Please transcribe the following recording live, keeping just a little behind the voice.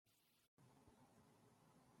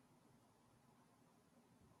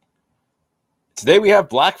Today we have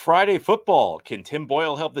Black Friday football. Can Tim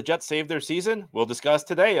Boyle help the Jets save their season? We'll discuss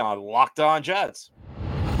today on Locked On Jets.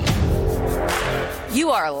 You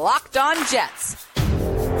are Locked On Jets,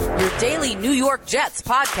 your daily New York Jets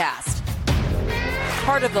podcast.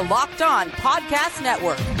 Part of the Locked On Podcast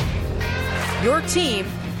Network, your team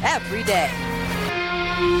every day.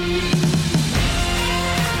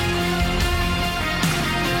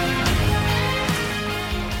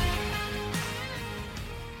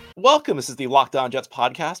 Welcome. This is the Locked On Jets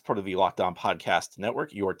podcast, part of the Locked On Podcast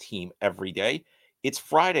Network, your team every day. It's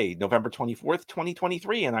Friday, November 24th,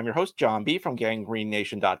 2023, and I'm your host, John B. from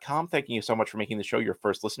GangGreenNation.com. Thanking you so much for making the show your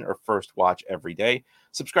first listen or first watch every day.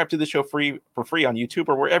 Subscribe to the show for free on YouTube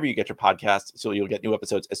or wherever you get your podcasts so you'll get new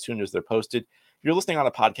episodes as soon as they're posted. If you're listening on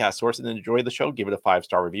a podcast source and enjoy the show, give it a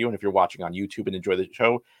 5-star review. And if you're watching on YouTube and enjoy the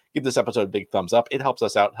show, give this episode a big thumbs up. It helps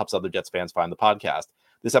us out, helps other Jets fans find the podcast.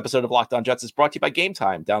 This episode of Locked On Jets is brought to you by Game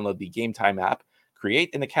Time. Download the Game Time app,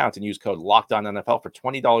 create an account, and use code LOCKEDONNFL for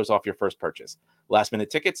 $20 off your first purchase.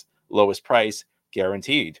 Last-minute tickets, lowest price,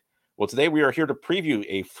 guaranteed. Well, today we are here to preview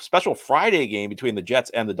a special Friday game between the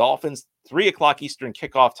Jets and the Dolphins. 3 o'clock Eastern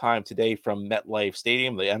kickoff time today from MetLife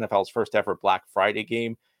Stadium, the NFL's first ever Black Friday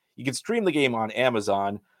game. You can stream the game on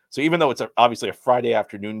Amazon. So even though it's obviously a Friday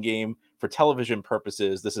afternoon game, for television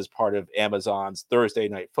purposes, this is part of Amazon's Thursday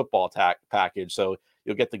night football package. So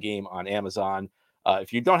you'll get the game on Amazon.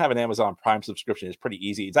 If you don't have an Amazon Prime subscription, it's pretty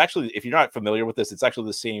easy. It's actually, if you're not familiar with this, it's actually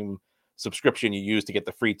the same subscription you use to get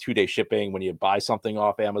the free 2-day shipping when you buy something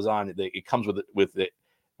off Amazon. It comes with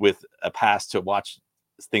a pass to watch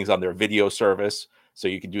things on their video service. So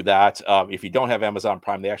you can do that. If you don't have Amazon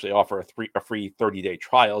Prime, they actually offer a free 30-day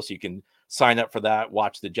trial. So you can sign up for that,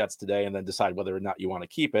 watch the Jets today, and then decide whether or not you want to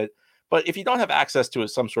keep it. But if you don't have access to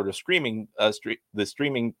some sort of streaming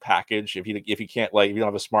package, if you can't, like, if you don't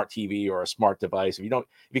have a smart TV or a smart device, if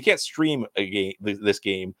you can't stream this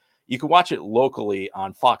game, you can watch it locally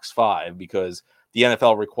on Fox 5 because the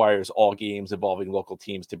NFL requires all games involving local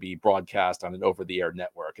teams to be broadcast on an over-the-air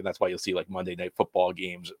network, and that's why you'll see like Monday Night Football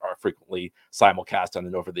games are frequently simulcast on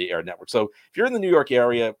an over-the-air network. So if you're in the New York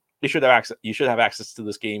area, you should have access. You should have access to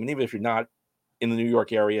this game, and even if you're not in the New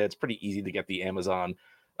York area, it's pretty easy to get the Amazon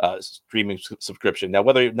streaming subscription. Now,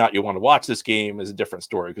 whether or not you want to watch this game is a different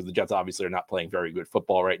story because the Jets obviously are not playing very good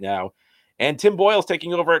football right now. And Tim Boyle's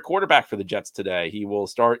taking over at quarterback for the Jets today. He will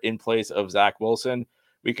start in place of Zach Wilson.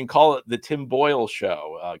 We can call it the Tim Boyle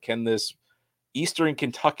show. Can this Eastern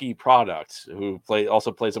Kentucky product, who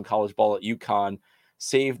also played some college ball at UConn,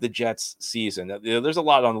 save the Jets' season? There's a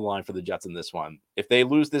lot on the line for the Jets in this one. If they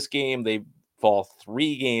lose this game, they fall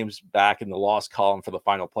 3 games back in the loss column for the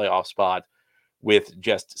final playoff spot with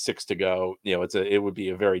just 6 to go. It would be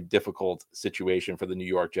a very difficult situation for the New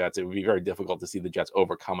York Jets. It would be very difficult to see the Jets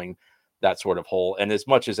overcoming that sort of hole. And as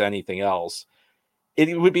much as anything else,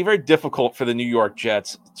 it would be very difficult for the New York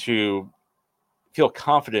Jets to feel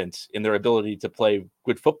confident in their ability to play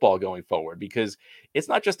good football going forward, because it's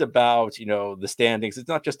not just about, the standings. It's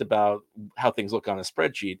not just about how things look on a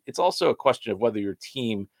spreadsheet. It's also a question of whether your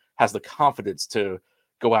team has the confidence to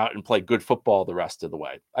go out and play good football the rest of the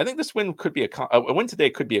way. I think this win could be a win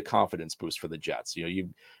today could be a confidence boost for the Jets. You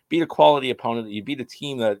beat a quality opponent. You beat a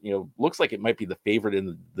team that, looks like it might be the favorite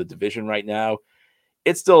in the division right now.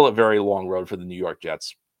 It's still a very long road for the New York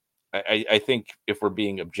Jets. I think if we're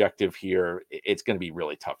being objective here, it's going to be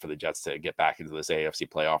really tough for the Jets to get back into this AFC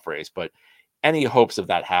playoff race. But any hopes of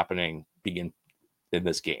that happening begin in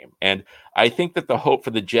this game. And I think that the hope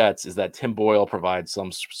for the Jets is that Tim Boyle provides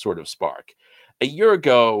some sort of spark. A year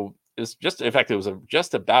ago, it was just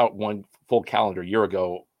about one full calendar year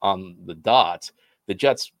ago on the dot, the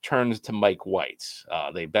Jets turned to Mike White.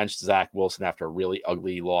 They benched Zach Wilson after a really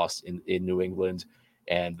ugly loss in New England,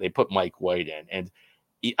 and they put Mike White in. And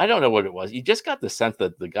I don't know what it was. You just got the sense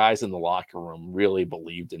that the guys in the locker room really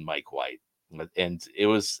believed in Mike White. And it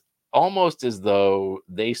was almost as though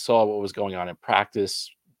they saw what was going on in practice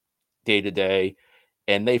day to day,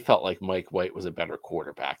 and they felt like Mike White was a better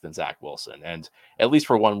quarterback than Zach Wilson. And at least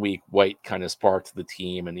for 1 week, White kind of sparked the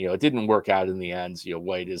team. And, it didn't work out in the end.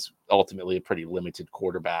 White is ultimately a pretty limited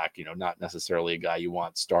quarterback, not necessarily a guy you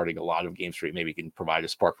want starting a lot of games for you. Maybe can provide a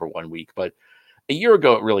spark for 1 week. But a year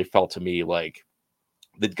ago, it really felt to me like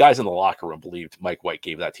the guys in the locker room believed Mike White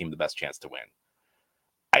gave that team the best chance to win.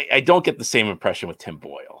 I don't get the same impression with Tim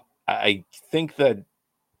Boyle. I think that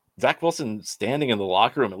Zach Wilson standing in the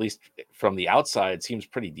locker room, at least from the outside, seems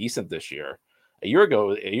pretty decent this year. A year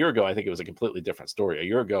ago, I think it was a completely different story. A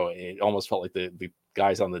year ago, it almost felt like the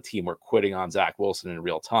guys on the team were quitting on Zach Wilson in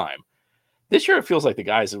real time. This year, it feels like the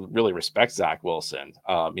guys really respect Zach Wilson.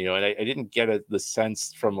 And I didn't get the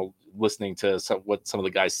sense from listening to what some of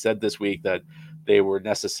the guys said this week that they were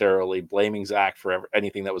necessarily blaming Zach for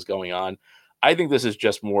anything that was going on. I think this is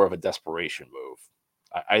just more of a desperation move.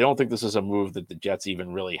 I don't think this is a move that the Jets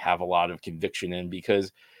even really have a lot of conviction in,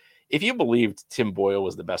 because if you believed Tim Boyle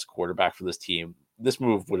was the best quarterback for this team, this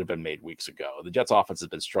move would have been made weeks ago. The Jets offense has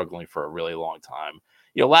been struggling for a really long time.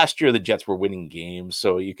 Last year the Jets were winning games,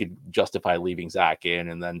 so you could justify leaving Zach in,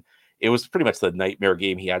 and then it was pretty much the nightmare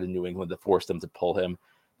game he had in New England that forced them to pull him.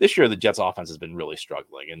 This year, the Jets offense has been really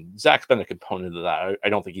struggling, and Zach's been a component of that. I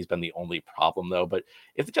don't think he's been the only problem, though. But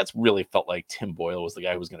if the Jets really felt like Tim Boyle was the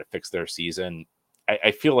guy who was going to fix their season,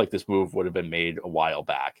 I feel like this move would have been made a while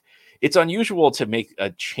back. It's unusual to make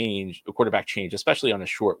a quarterback change, especially on a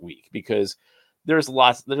short week, because there's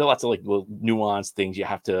lots of like little nuanced things you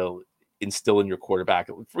have to instill in your quarterback.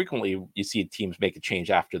 Frequently, you see teams make a change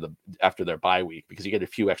after their bye week because you get a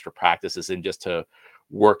few extra practices in just to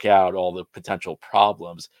work out all the potential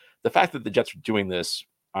problems. The fact that the Jets are doing this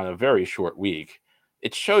on a very short week,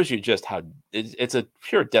 it shows you just how it's a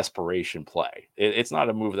pure desperation play. It's not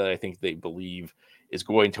a move that I think they believe is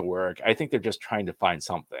going to work. I think they're just trying to find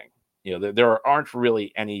something. There aren't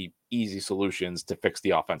really any easy solutions to fix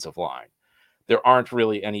the offensive line. There aren't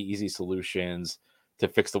really any easy solutions to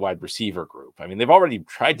fix the wide receiver group. I mean, they've already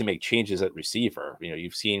tried to make changes at receiver.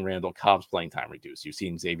 You've seen Randall Cobb's playing time reduced. You've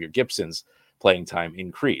seen Xavier Gibson's playing time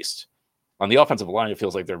increased. On the offensive line, it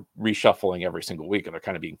feels like they're reshuffling every single week, and they're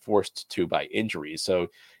kind of being forced to by injuries. So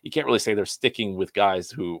you can't really say they're sticking with guys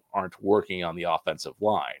who aren't working on the offensive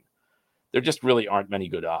line. There just really aren't many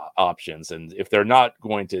good options. And if they're not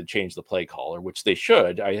going to change the play caller, which they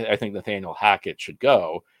should, I think Nathaniel Hackett should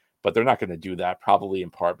go, but they're not going to do that, probably in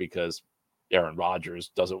part because Aaron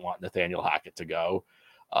Rodgers doesn't want Nathaniel Hackett to go.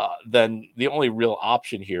 Then the only real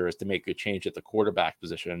option here is to make a change at the quarterback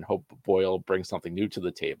position and hope Boyle brings something new to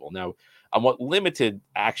the table. Now, on what limited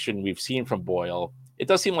action we've seen from Boyle, it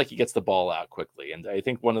does seem like he gets the ball out quickly. And I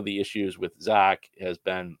think one of the issues with Zach has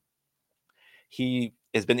been he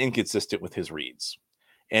has been inconsistent with his reads.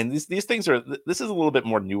 And these things this is a little bit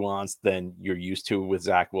more nuanced than you're used to with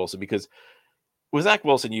Zach Wilson, because with Zach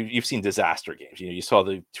Wilson, you've seen disaster games. You saw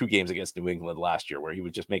the 2 games against New England last year where he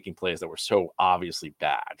was just making plays that were so obviously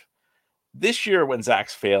bad. This year, when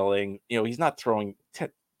Zach's failing, he's not throwing,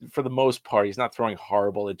 for the most part, he's not throwing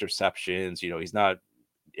horrible interceptions. He's not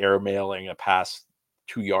airmailing a pass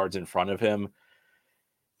 2 yards in front of him.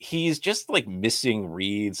 He's just like missing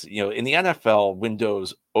reads. In the NFL,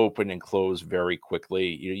 windows open and close very quickly.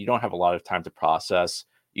 You don't have a lot of time to process.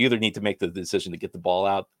 You either need to make the decision to get the ball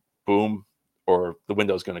out, boom, or the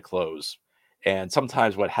window's going to close. And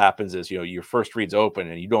sometimes what happens is, your first read's open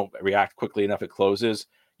and you don't react quickly enough, it closes.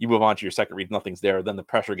 You move on to your second read, nothing's there. Then the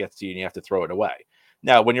pressure gets to you and you have to throw it away.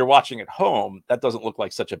 Now, when you're watching at home, that doesn't look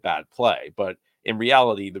like such a bad play, but in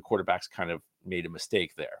reality, the quarterback's kind of made a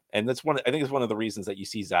mistake there. And I think it's one of the reasons that you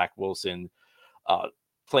see Zach Wilson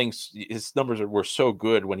playing. His numbers were so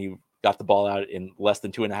good when he got the ball out in less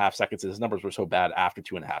than 2.5 seconds. His numbers were so bad after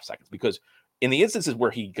 2.5 seconds, because in the instances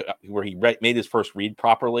where he made his first read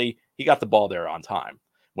properly, he got the ball there on time.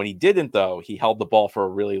 When he didn't, though, he held the ball for a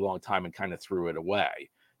really long time and kind of threw it away.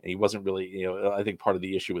 And he wasn't really, I think part of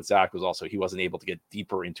the issue with Zach was also he wasn't able to get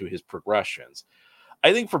deeper into his progressions.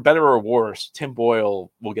 I think for better or worse, Tim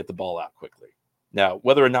Boyle will get the ball out quickly. Now,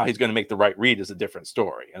 whether or not he's going to make the right read is a different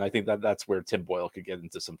story. And I think that's where Tim Boyle could get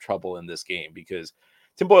into some trouble in this game, because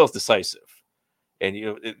Tim Boyle's decisive.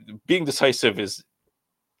 And, being decisive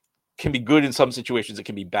can be good in some situations. It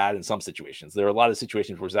can be bad in some situations. There are a lot of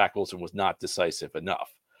situations where Zach Wilson was not decisive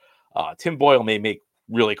enough. Tim Boyle may make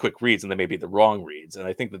really quick reads, and they may be the wrong reads. And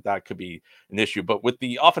I think that could be an issue. But with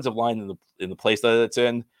the offensive line in the place that it's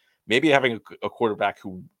in, maybe having a quarterback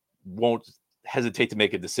who won't hesitate to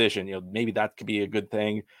make a decision, maybe that could be a good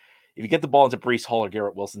thing. If you get the ball into Breece Hall or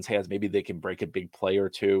Garrett Wilson's hands, maybe they can break a big play or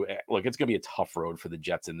two. Look, it's going to be a tough road for the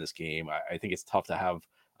Jets in this game. I think it's tough to have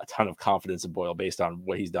a ton of confidence in Boyle based on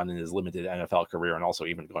what he's done in his limited NFL career, and also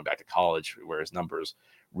even going back to college where his numbers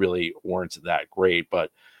really weren't that great.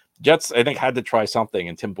 But Jets, I think, had to try something,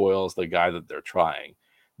 and Tim Boyle is the guy that they're trying.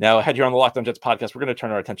 Now, ahead here on the Locked On Jets podcast, we're going to turn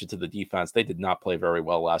our attention to the defense. They did not play very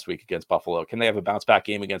well last week against Buffalo. Can they have a bounce-back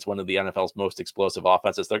game against one of the NFL's most explosive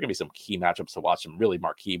offenses? There are going to be some key matchups to watch, some really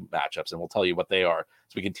marquee matchups, and we'll tell you what they are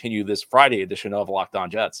as we continue this Friday edition of Locked On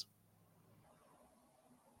Jets.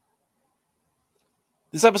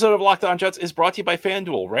 This episode of Locked On Jets is brought to you by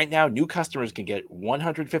FanDuel. Right now, new customers can get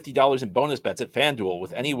 $150 in bonus bets at FanDuel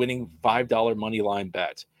with any winning $5 moneyline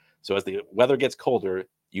bet. So as the weather gets colder,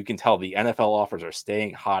 you can tell the NFL offers are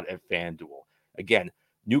staying hot at FanDuel. Again,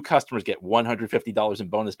 new customers get $150 in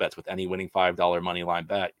bonus bets with any winning $5 moneyline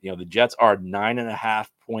bet. The Jets are 9.5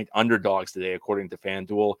 3-point underdogs today, according to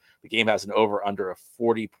FanDuel. The game has an over-under of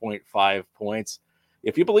 40.5 points.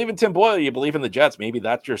 If you believe in Tim Boyle, you believe in the Jets, maybe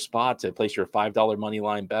that's your spot to place your $5 money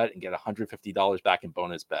line bet and get $150 back in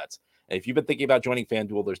bonus bets. And if you've been thinking about joining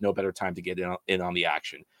FanDuel, there's no better time to get in on the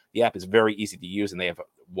action. The app is very easy to use, and they have a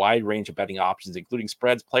wide range of betting options, including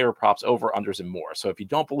spreads, player props, over-unders, and more. So if you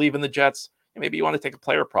don't believe in the Jets, maybe you want to take a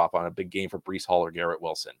player prop on a big game for Breece Hall or Garrett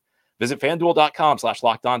Wilson. Visit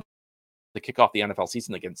FanDuel.com/lockedon to kick off the NFL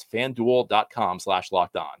season against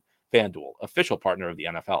FanDuel.com/lockedon. FanDuel, official partner of the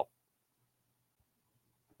NFL.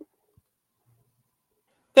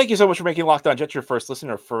 Thank you so much for making Locked On Jets your first listen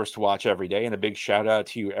or first watch every day. And a big shout out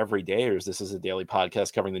to you everydayers. This is a daily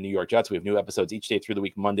podcast covering the New York Jets. We have new episodes each day through the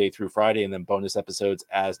week, Monday through Friday, and then bonus episodes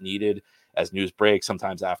as needed, as news breaks,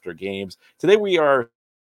 sometimes after games. Today we are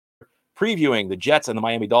previewing the Jets and the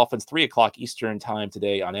Miami Dolphins, 3 o'clock Eastern time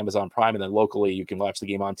today on Amazon Prime. And then locally, you can watch the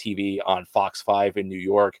game on TV on Fox 5 in New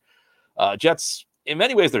York. Jets, in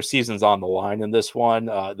many ways, their season's on the line in this one.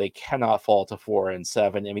 They cannot fall to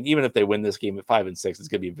 4-7. I mean, even if they win this game at 5-6, it's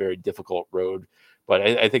going to be a very difficult road. But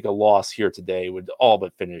I think a loss here today would all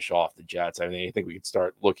but finish off the Jets. I mean, I think we could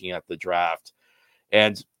start looking at the draft.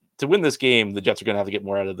 And to win this game, the Jets are going to have to get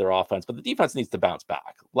more out of their offense, but the defense needs to bounce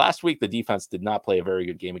back. Last week, the defense did not play a very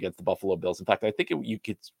good game against the Buffalo Bills. In fact, I think you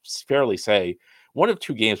could fairly say one of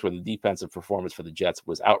two games where the defensive performance for the Jets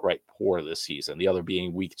was outright poor this season, the other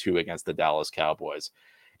being week 2 against the Dallas Cowboys.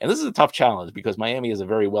 And this is a tough challenge because Miami is a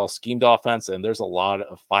very well-schemed offense, and there's a lot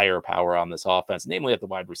of firepower on this offense, namely at the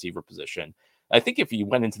wide receiver position. I think if you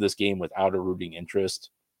went into this game without a rooting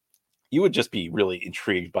interest, you would just be really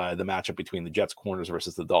intrigued by the matchup between the Jets corners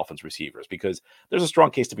versus the Dolphins receivers, because there's a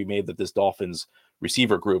strong case to be made that this Dolphins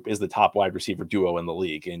receiver group is the top wide receiver duo in the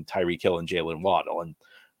league in Tyreek Hill and Jalen Waddle. And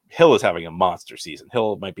Hill is having a monster season.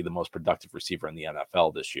 Hill might be the most productive receiver in the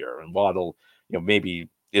NFL this year. And Waddle, maybe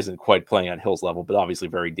isn't quite playing on Hill's level, but obviously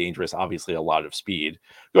very dangerous, obviously a lot of speed.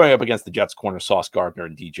 Going up against the Jets corner, Sauce Gardner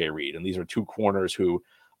and DJ Reed. And these are two corners who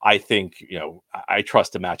I think, I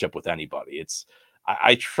trust to match up with anybody.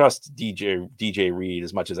 I trust DJ Reed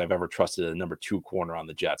as much as I've ever trusted a number 2 corner on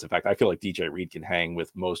the Jets. In fact, I feel like DJ Reed can hang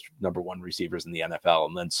with most number 1 receivers in the NFL.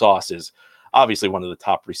 And then Sauce is obviously one of the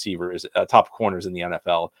top top corners in the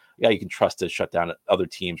NFL. Yeah, you can trust to shut down other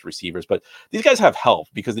teams' receivers. But these guys have help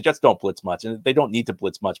because the Jets don't blitz much, and they don't need to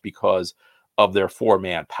blitz much because of their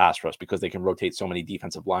 4-man pass rush, because they can rotate so many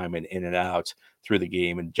defensive linemen in and out through the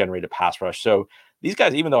game and generate a pass rush. So these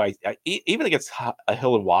guys, even though I even against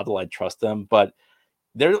Hill and Waddle, I trust them, but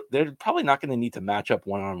they're probably not going to need to match up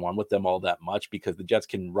one-on-one with them all that much, because the Jets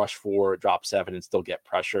can rush 4, drop 7, and still get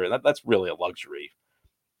pressure. And that's really a luxury.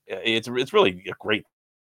 It's really a great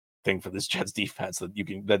thing for this Jets defense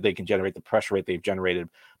that they can generate the pressure rate they've generated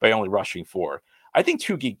by only rushing 4. I think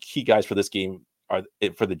 2 key guys for this game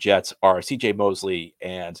for the Jets are CJ Mosley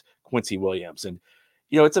and Quincy Williams. And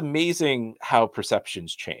it's amazing how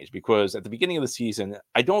perceptions change, because at the beginning of the season,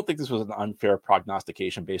 I don't think this was an unfair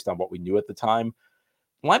prognostication based on what we knew at the time.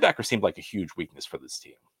 Linebacker seemed like a huge weakness for this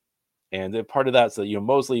team. And part of that is that,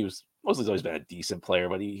 Mosley's always been a decent player,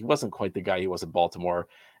 but he wasn't quite the guy he was in Baltimore.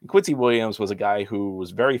 And Quincy Williams was a guy who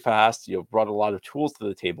was very fast, brought a lot of tools to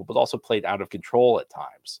the table, but also played out of control at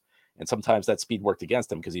times. And sometimes that speed worked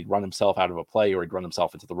against him because he'd run himself out of a play, or he'd run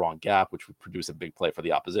himself into the wrong gap, which would produce a big play for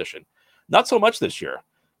the opposition. Not so much this year.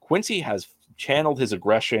 Quincy has channeled his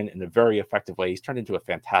aggression in a very effective way. He's turned into a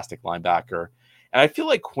fantastic linebacker. And I feel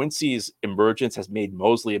like Quincy's emergence has made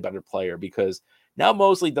Mosley a better player, because now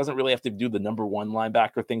Mosley doesn't really have to do the number 1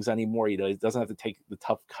 linebacker things anymore. He doesn't have to take the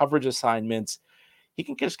tough coverage assignments. He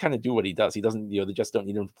can just kind of do what he does. He doesn't, the Jets don't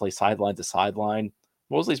need him to play sideline to sideline.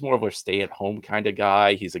 Mosley's more of a stay-at-home kind of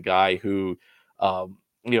guy. He's a guy who,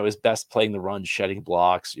 is best playing the run, shedding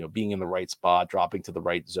blocks, being in the right spot, dropping to the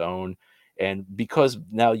right zone. And because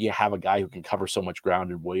now you have a guy who can cover so much ground,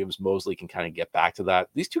 and Williams, Mosley can kind of get back to that.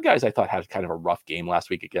 These 2 guys I thought had kind of a rough game last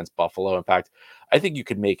week against Buffalo. In fact, I think you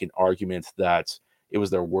could make an argument that it was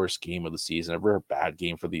their worst game of the season, a rare bad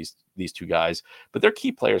game for these 2 guys. But they're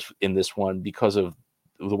key players in this one because of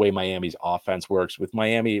the way Miami's offense works. With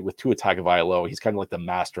Miami, with Tua Tagovailoa, he's kind of like the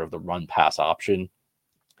master of the run-pass option.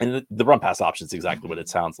 And the run-pass option is exactly what it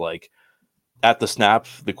sounds like. At the snap,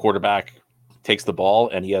 the quarterback takes the ball,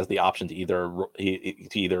 and he has the option to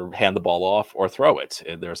either hand the ball off or throw it.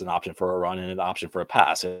 And there's an option for a run and an option for a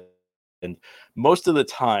pass. And most of the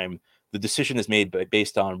time, the decision is made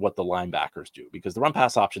based on what the linebackers do, because the run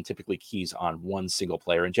pass option typically keys on one single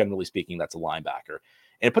player. And generally speaking, that's a linebacker.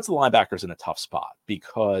 And it puts the linebackers in a tough spot,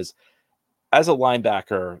 because as a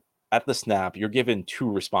linebacker at the snap, you're given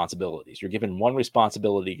 2 responsibilities. You're given one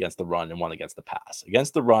responsibility against the run and one against the pass.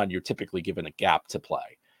 Against the run, you're typically given a gap to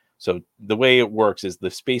play. So the way it works is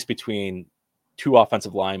the space between two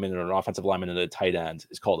offensive linemen and an offensive lineman and a tight end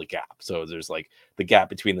is called a gap. So there's like the gap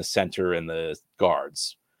between the center and the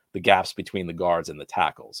guards, the gaps between the guards and the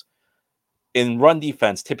tackles. In run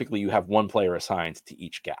defense, typically you have one player assigned to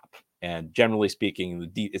each gap. And generally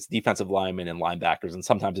speaking, it's defensive linemen and linebackers. And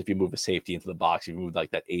sometimes if you move a safety into the box, you move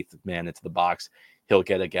like that eighth man into the box, he'll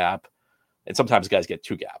get a gap. And sometimes guys get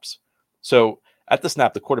two gaps. So at the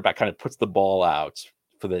snap, the quarterback kind of puts the ball out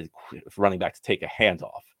for the running back to take a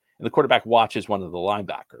handoff. And the quarterback watches one of the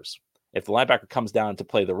linebackers. If the linebacker comes down to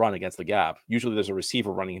play the run against the gap, usually there's a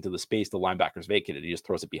receiver running into the space the linebacker's vacated. He just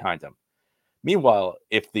throws it behind him. Meanwhile,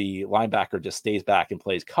 if the linebacker just stays back and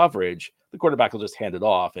plays coverage, the quarterback will just hand it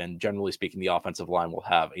off. And generally speaking, the offensive line will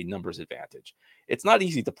have a numbers advantage. It's not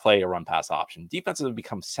easy to play a run pass option. Defenses have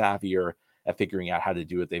become savvier at figuring out how to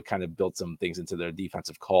do it. They've kind of built some things into their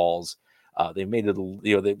defensive calls. They've made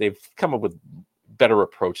it, they've come up with better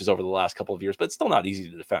approaches over the last couple of years, but it's still not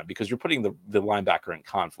easy to defend because you're putting the linebacker in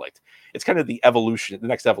conflict. It's kind of the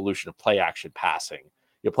next evolution of play action passing.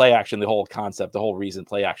 Your play action, the whole concept, the whole reason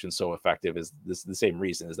play action is so effective is the same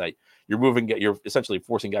reason, is that you're essentially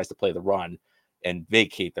forcing guys to play the run and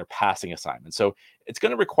vacate their passing assignment. So it's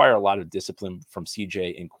going to require a lot of discipline from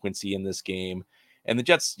CJ and Quincy in this game. And the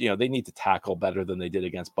Jets, they need to tackle better than they did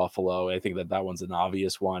against Buffalo. I think that one's an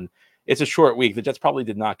obvious one. It's a short week. The Jets probably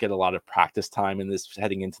did not get a lot of practice time in this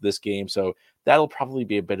heading into this game. So that'll probably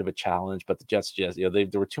be a bit of a challenge. But the Jets just, there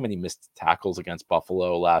were too many missed tackles against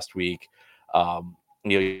Buffalo last week.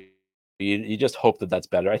 You just hope that that's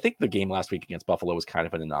better. I think the game last week against Buffalo was kind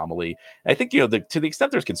of an anomaly. I think, to the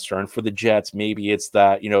extent there's concern for the Jets, maybe it's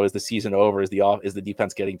that, is the season over? Is the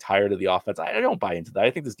defense getting tired of the offense? I don't buy into that. I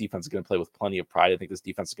think this defense is going to play with plenty of pride. I think this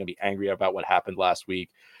defense is going to be angry about what happened last week.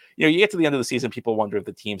 You get to the end of the season, people wonder if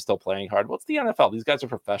the team's still playing hard. Well, it's the NFL. These guys are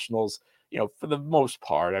professionals, for the most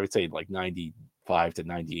part. I would say like 95 to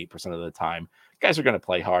 98% of the time, guys are going to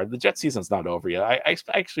play hard. The Jets season's not over yet. I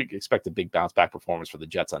actually expect a big bounce back performance for the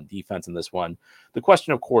Jets on defense in this one. The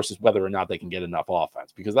question, of course, is whether or not they can get enough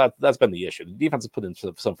offense, because that's been the issue. The defense has put in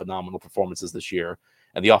some phenomenal performances this year,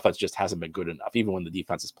 and the offense just hasn't been good enough, even when the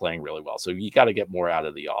defense is playing really well. So you got to get more out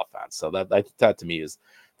of the offense. So that to me is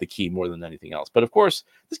the key more than anything else. But of course,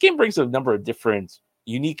 this game brings a number of different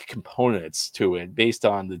unique components to it based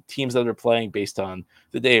on the teams that are playing, based on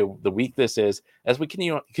the day of the week this is. As we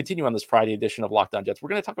continue on this Friday edition of Locked On Jets, we're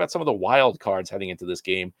going to talk about some of the wild cards heading into this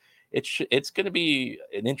game. It's going to be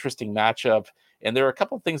an interesting matchup, and there are a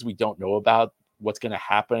couple of things we don't know about what's going to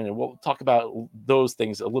happen, and we'll talk about those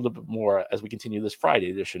things a little bit more as we continue this Friday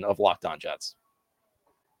edition of Locked On Jets.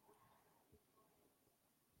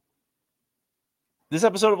 This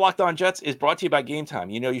episode of Locked On Jets is brought to you by Game Time.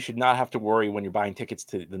 You should not have to worry when you're buying tickets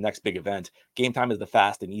to the next big event. Game Time is the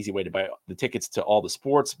fast and easy way to buy the tickets to all the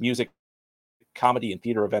sports, music, comedy, and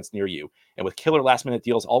theater events near you. And with killer last-minute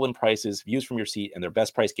deals, all-in prices, views from your seat, and their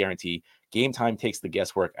best price guarantee, Game Time takes the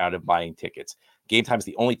guesswork out of buying tickets. Game Time is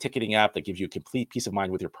the only ticketing app that gives you complete peace of mind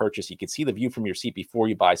with your purchase. You can see the view from your seat before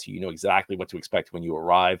you buy, so you know exactly what to expect when you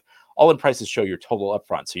arrive. All-in prices show your total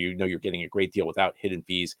upfront, so you know you're getting a great deal without hidden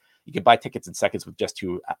fees. You can buy tickets in seconds with just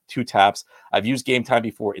two taps. I've used Game Time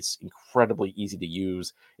before. It's incredibly easy to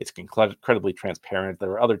use. It's incredibly transparent.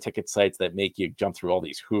 There are other ticket sites that make you jump through all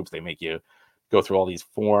these hoops. They make you go through all these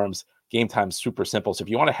forms. Game Time's super simple. So if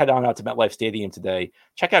you want to head on out to MetLife Stadium today,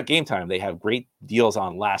 check out Game Time. They have great deals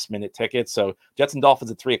on last-minute tickets. So Jets and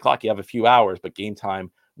Dolphins at 3 o'clock, you have a few hours, but Game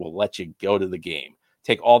Time will let you go to the game.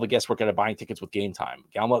 Take all the guesswork out of buying tickets with Game Time.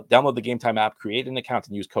 Download the Game Time app, create an account,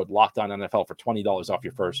 and use code LOCKEDONNFL for $20 off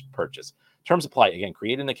your first purchase. Terms apply. Again,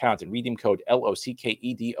 create an account and redeem code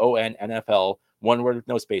LOCKEDONNFL, one word with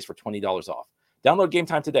no space, for $20 off. Download Game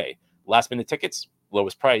Time today. Last-minute tickets,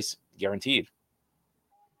 lowest price, guaranteed.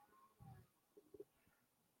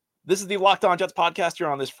 This is the Locked On Jets podcast here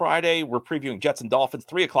on this Friday. We're previewing Jets and Dolphins,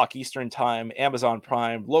 3 o'clock Eastern time, Amazon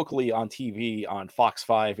Prime, locally on TV on Fox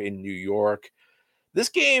 5 in New York. This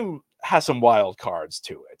game has some wild cards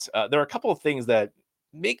to it. There are a couple of things that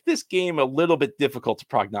make this game a little bit difficult to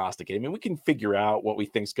prognosticate. I mean, we can figure out what we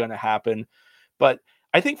think is going to happen. But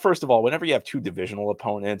I think, first of all, whenever you have two divisional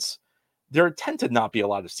opponents, there tend to not be a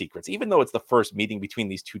lot of secrets. Even though it's the first meeting between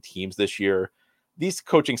these two teams this year, these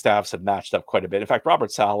coaching staffs have matched up quite a bit. In fact,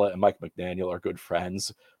 Robert Saleh and Mike McDaniel are good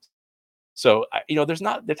friends. So, there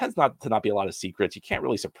tends not to be a lot of secrets. You can't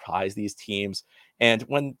really surprise these teams. And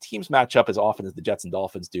when teams match up as often as the Jets and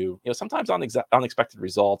Dolphins do, sometimes unexpected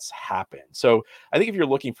results happen. So I think if you're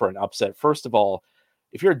looking for an upset, first of all,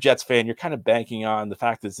 if you're a Jets fan, you're kind of banking on the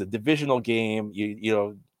fact that it's a divisional game.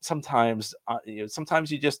 Sometimes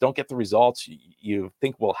you just don't get the results you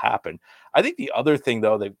think will happen. I think the other thing,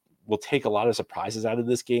 though, that will take a lot of surprises out of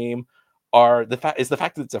this game are the fact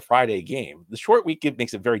that it's a Friday game. The short week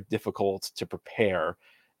makes it very difficult to prepare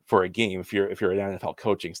for a game if you're an NFL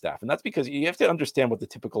coaching staff, and that's because you have to understand what the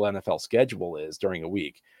typical NFL schedule is during a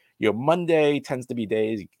week. Monday tends to be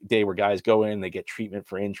day where guys go in, they get treatment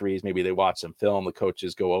for injuries, maybe they watch some film, the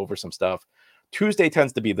coaches go over some stuff. Tuesday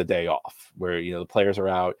tends to be the day off where the players are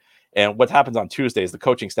out. And what happens on Tuesday is the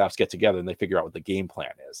coaching staffs get together and they figure out what the game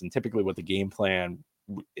plan is. And typically what the game plan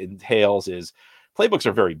entails is playbooks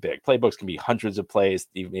are very big. Playbooks can be hundreds of plays,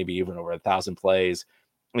 maybe even over 1,000 plays.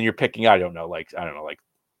 And you're picking, like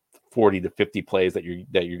 40 to 50 plays that you're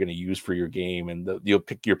going to use for your game. And you'll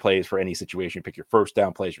pick your plays for any situation. You pick your first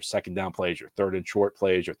down plays, your second down plays, your third and short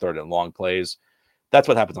plays, your third and long plays. That's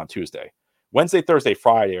what happens on Tuesday. Wednesday, Thursday,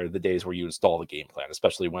 Friday are the days where you install the game plan,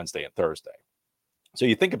 especially Wednesday and Thursday. So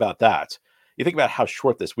you think about that. You think about how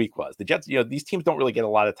short this week was. The Jets, these teams don't really get a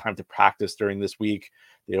lot of time to practice during this week.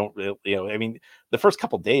 They don't really, the first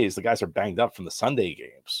couple of days, the guys are banged up from the Sunday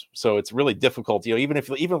games. So it's really difficult, even if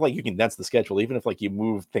you condense the schedule, even if you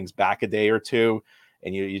move things back a day or two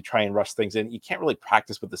and you try and rush things in, you can't really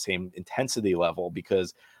practice with the same intensity level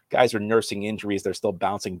because guys are nursing injuries. They're still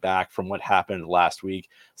bouncing back from what happened last week.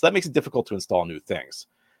 So that makes it difficult to install new things.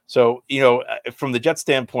 So, from the Jets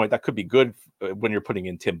standpoint, that could be good when you're putting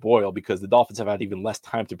in Tim Boyle because the Dolphins have had even less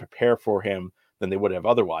time to prepare for him than they would have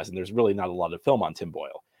otherwise. And there's really not a lot of film on Tim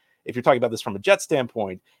Boyle. If you're talking about this from a Jets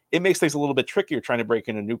standpoint, it makes things a little bit trickier trying to break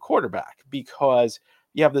in a new quarterback because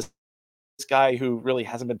you have this guy who really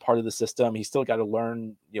hasn't been part of the system. He's still got to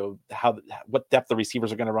learn, what depth the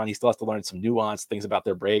receivers are going to run. He still has to learn some nuance things about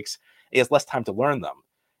their breaks. He has less time to learn them.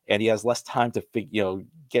 And he has less time to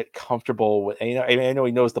get comfortable with. I know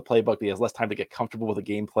he knows the playbook, but he has less time to get comfortable with a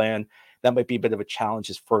game plan. That might be a bit of a challenge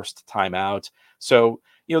his first time out. So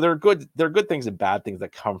there are good things and bad things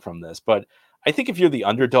that come from this. But I think if you're the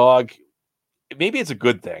underdog, maybe it's a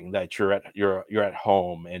good thing that you're at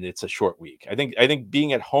home and it's a short week. I think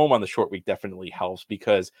being at home on the short week definitely helps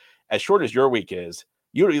because as short as your week is,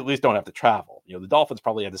 you at least don't have to travel. The Dolphins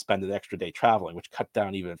probably had to spend an extra day traveling, which cut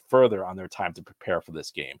down even further on their time to prepare for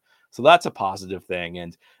this game. So that's a positive thing.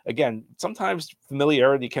 And again, sometimes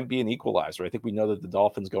familiarity can be an equalizer. I think we know that the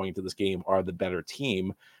Dolphins going into this game are the better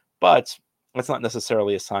team, but that's not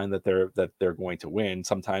necessarily a sign that they're going to win.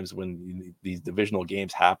 Sometimes when these divisional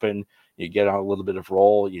games happen, you get on a little bit of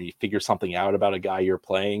roll, you figure something out about a guy you're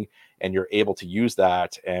playing, and you're able to use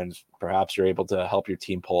that, and perhaps you're able to help your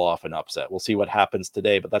team pull off an upset. We'll see what happens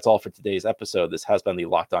today, but that's all for today's episode. This has been the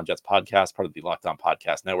Locked On Jets podcast, part of the Locked On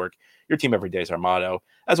Podcast Network. Your team every day is our motto.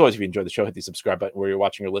 As always, if you enjoyed the show, hit the subscribe button where you're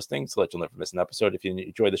watching or listening so that you'll never miss an episode. If you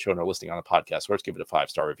enjoy the show and are listening on a podcast source, give it a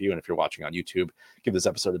 5-star review. And if you're watching on YouTube, give this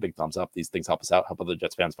episode a big thumbs up. These things help us out, help other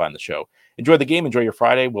Jets fans find the show. Enjoy the game. Enjoy your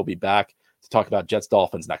Friday. We'll be back to talk about Jets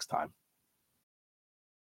Dolphins next time.